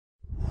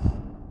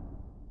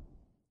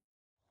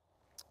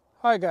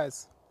Hi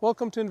guys,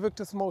 welcome to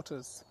Invictus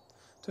Motors.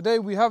 Today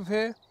we have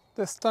here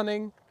the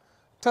stunning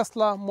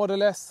Tesla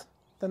Model S,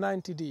 the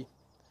 90D.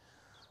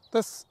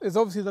 This is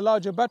obviously the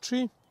larger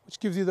battery, which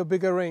gives you the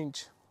bigger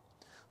range.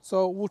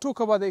 So we'll talk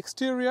about the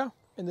exterior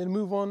and then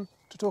move on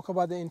to talk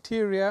about the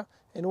interior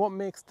and what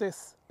makes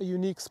this a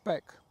unique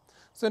spec.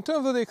 So in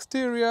terms of the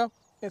exterior,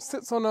 it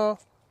sits on a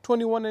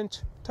 21-inch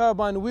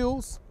turbine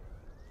wheels.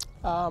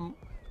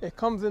 It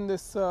comes in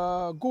this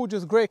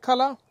gorgeous grey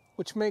color,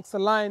 which makes the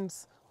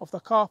lines of the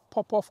car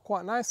pop off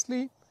quite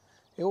nicely.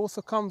 It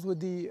also comes with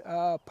the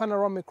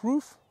panoramic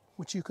roof,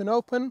 which you can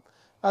open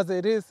as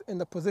it is in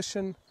the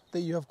position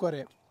that you have got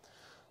it.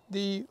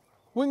 The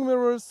wing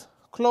mirrors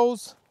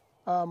close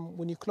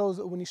when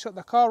you shut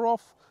the car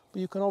off,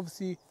 but you can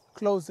obviously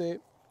close it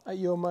at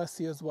your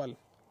mercy as well.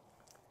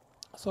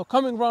 So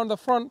coming round the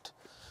front,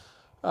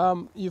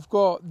 you've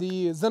got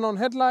the xenon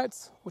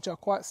headlights, which are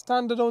quite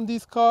standard on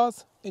these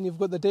cars, and you've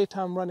got the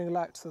daytime running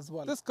lights as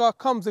well. This car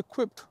comes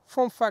equipped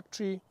from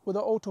factory with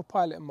the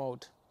autopilot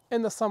mode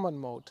and the summon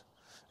mode.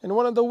 And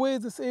one of the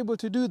ways it's able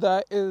to do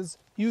that is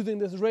using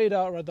this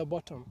radar at the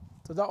bottom.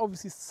 So that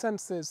obviously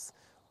senses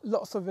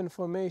lots of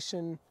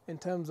information in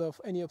terms of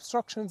any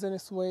obstructions in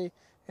its way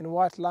and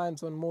white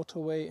lines on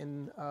motorway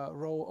and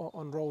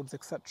on roads,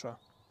 etc.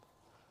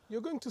 You're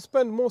going to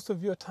spend most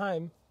of your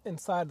time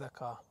inside the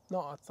car,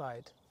 not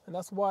outside. And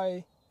that's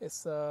why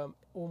it's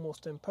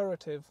almost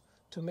imperative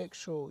to make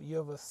sure you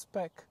have a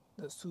spec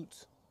that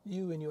suits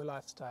you and your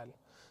lifestyle.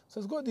 So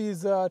it's got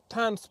these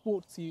tan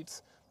sport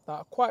seats that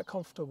are quite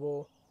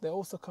comfortable. They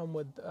also come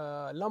with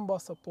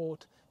lumbar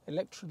support,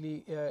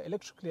 electrically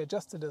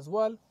adjusted as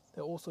well.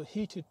 They're also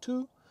heated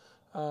too,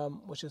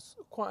 which is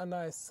quite a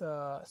nice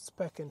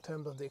spec in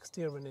terms of the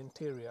exterior and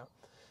interior.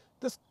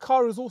 This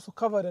car is also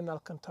covered in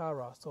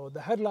Alcantara, so the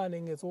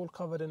headlining is all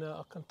covered in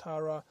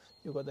Alcantara.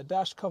 You've got the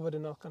dash covered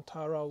in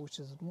Alcantara, which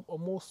is a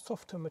more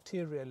softer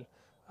material,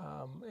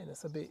 and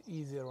it's a bit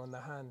easier on the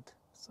hand,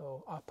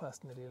 so I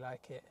personally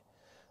like it.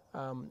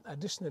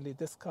 Additionally,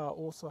 this car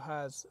also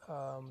has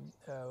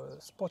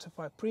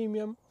Spotify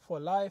Premium for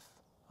life.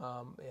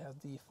 It has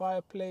the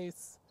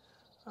fireplace,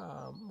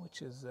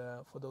 which is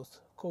for those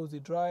cozy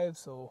drives,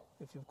 so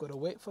if you've got to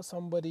wait for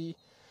somebody.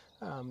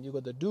 You've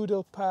got the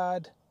doodle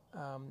pad.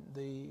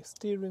 The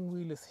steering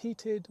wheel is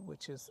heated,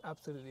 which is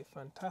absolutely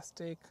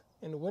fantastic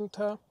in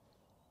winter,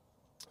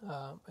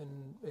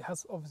 and it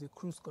has obviously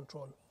cruise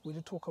control. We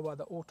did talk about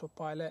the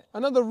autopilot.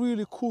 Another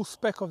really cool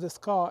spec of this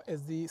car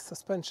is the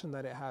suspension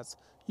that it has.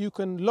 You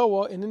can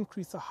lower and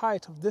increase the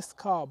height of this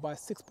car by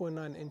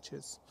 6.9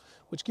 inches,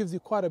 which gives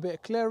you quite a bit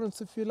of clearance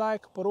if you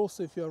like, but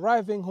also if you're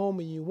arriving home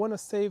and you want to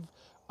save,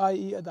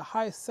 i.e. at the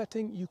highest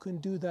setting, you can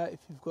do that if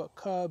you've got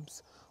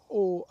curbs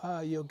or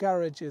your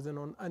garage is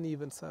an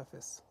uneven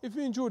surface. If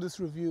you enjoyed this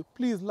review,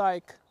 please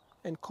like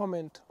and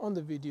comment on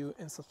the video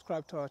and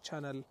subscribe to our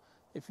channel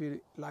if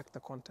you like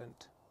the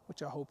content,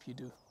 which I hope you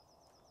do.